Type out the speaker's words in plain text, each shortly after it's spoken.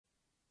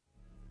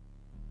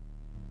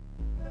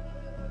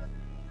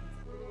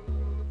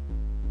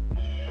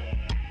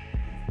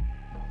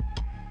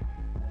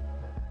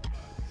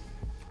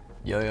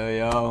Yo, yo,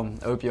 yo.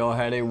 Hope y'all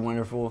had a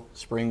wonderful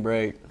spring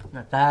break.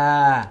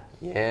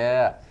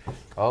 Yeah.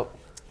 Oh,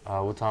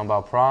 we're talking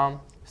about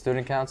prom,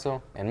 student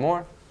council, and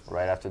more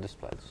right after this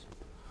pledge.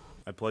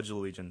 I pledge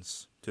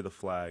allegiance to the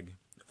flag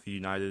of the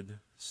United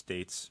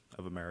States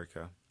of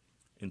America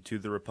and to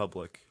the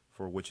republic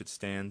for which it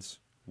stands,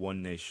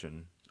 one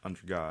nation,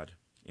 under God,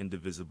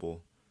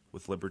 indivisible,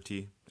 with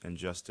liberty and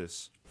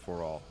justice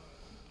for all.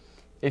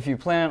 If you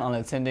plan on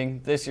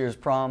attending this year's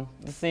prom,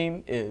 the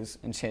theme is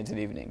Enchanted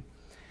Evening.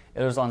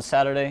 It is on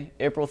Saturday,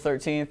 April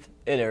 13th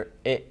at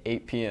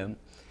 8 p.m.,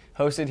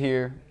 hosted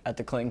here at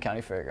the Clinton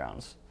County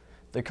Fairgrounds.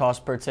 The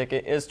cost per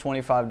ticket is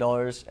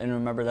 $25, and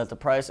remember that the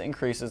price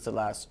increases the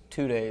last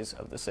 2 days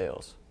of the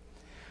sales.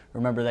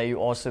 Remember that you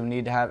also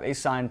need to have a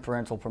signed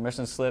parental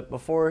permission slip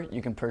before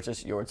you can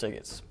purchase your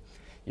tickets.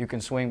 You can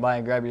swing by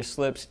and grab your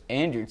slips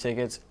and your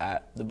tickets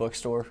at the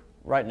bookstore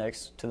right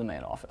next to the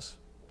main office.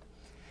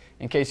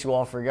 In case you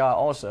all forgot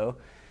also,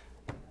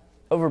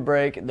 over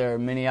break there are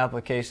many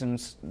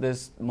applications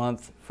this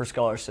month for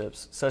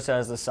scholarships, such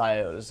as the Psi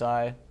Iota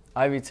Xi,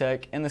 Ivy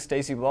Tech, and the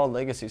Stacy Ball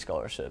Legacy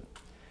Scholarship.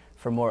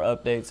 For more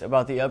updates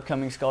about the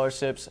upcoming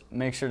scholarships,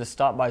 make sure to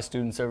stop by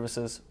Student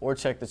Services or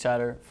check the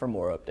chatter for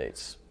more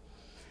updates.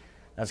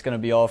 That's going to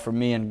be all for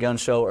me and Gun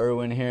Show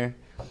Irwin here.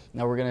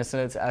 Now we're going to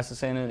send it to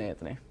Asasana and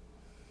Anthony.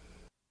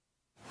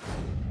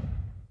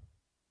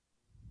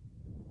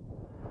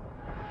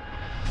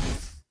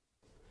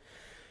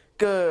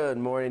 Good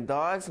morning,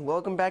 dogs.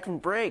 Welcome back from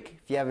break.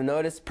 If you haven't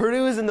noticed,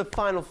 Purdue is in the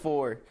Final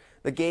Four.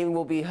 The game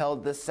will be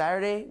held this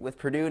Saturday with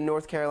Purdue and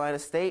North Carolina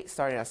State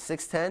starting at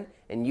 6:10,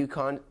 and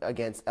UConn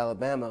against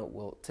Alabama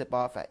will tip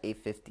off at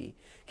 8:50.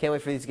 Can't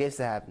wait for these games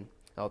to happen.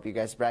 I hope you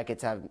guys'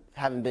 brackets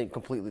haven't been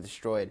completely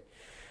destroyed.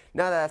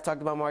 Now that I've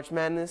talked about March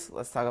Madness,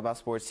 let's talk about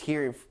sports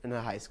here in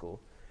the high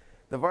school.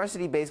 The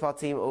varsity baseball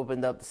team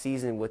opened up the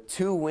season with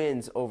 2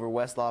 wins over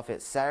West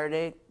Lafayette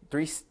Saturday,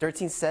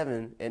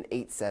 13-7 and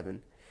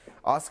 8-7.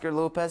 Oscar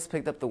Lopez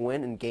picked up the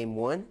win in Game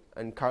 1,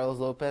 and Carlos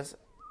Lopez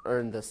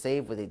earned the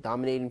save with a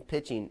dominating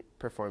pitching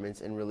performance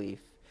in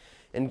relief.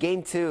 In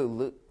Game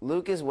 2,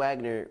 Lucas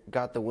Wagner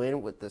got the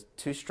win with the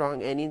 2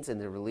 strong innings in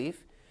the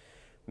relief.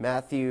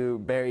 Matthew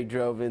Berry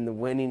drove in the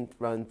winning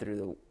run through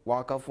the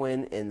walk-off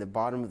win in the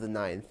bottom of the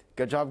 9th.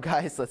 Good job,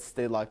 guys. Let's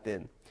stay locked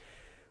in.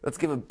 Let's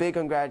give a big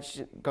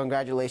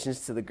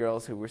congratulations to the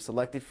girls who were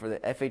selected for the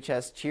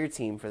FHS cheer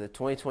team for the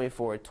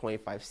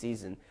 2024-25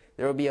 season.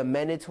 There will be a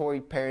mandatory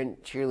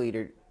parent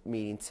cheerleader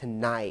meeting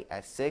tonight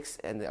at 6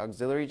 in the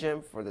auxiliary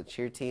gym for the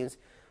cheer teams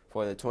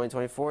for the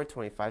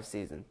 2024-25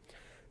 season.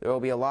 There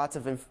will be a lot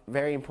of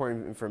very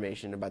important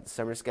information about the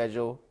summer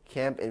schedule,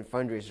 camp, and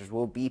fundraisers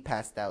will be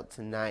passed out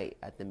tonight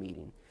at the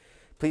meeting.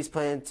 Please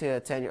plan to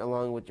attend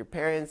along with your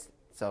parents.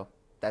 So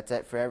that's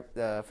it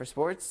for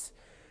sports.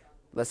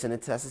 Listen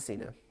to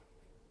Assassina.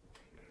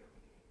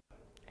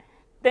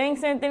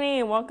 Thanks, Anthony,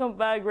 and welcome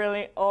back,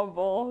 really, all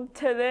ball.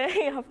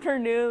 Today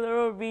afternoon, there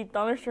will be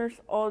thunderstorms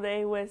all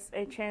day with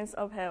a chance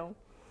of hail.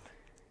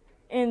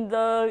 And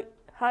the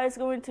high is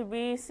going to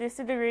be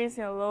 60 degrees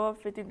and a low of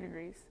 50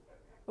 degrees.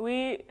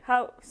 We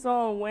have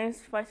some winds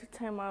 5 to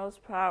 10 miles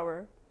per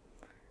hour.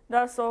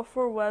 That's all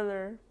for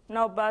weather.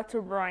 Now back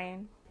to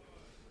Brian.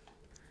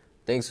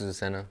 Thanks,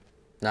 Susanna.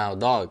 Now,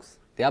 dogs,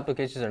 the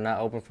applications are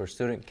now open for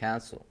student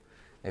council.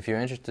 If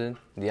you're interested,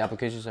 the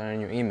applications are in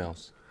your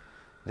emails.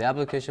 The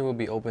application will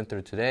be open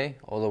through today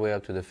all the way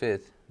up to the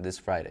 5th, this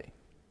Friday.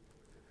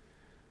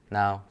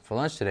 Now, for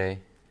lunch today,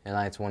 in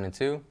lines 1 and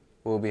 2,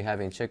 we will be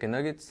having chicken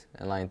nuggets.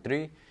 In line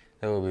 3,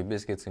 there will be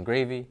biscuits and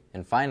gravy.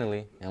 And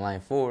finally, in line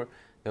 4,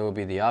 there will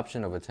be the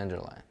option of a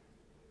tenderloin.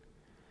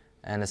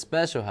 And a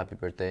special happy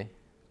birthday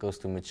goes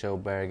to Michelle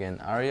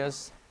Berrigan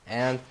Arias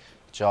and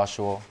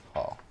Joshua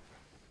Hall.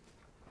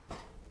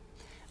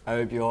 I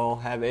hope you all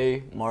have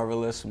a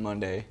marvelous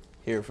Monday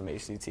here from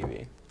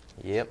HDTV.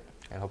 Yep.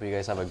 I hope you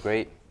guys have a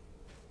great,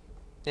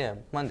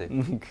 Monday.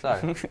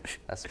 Sorry.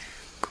 It's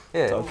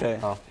okay.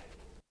 Oh.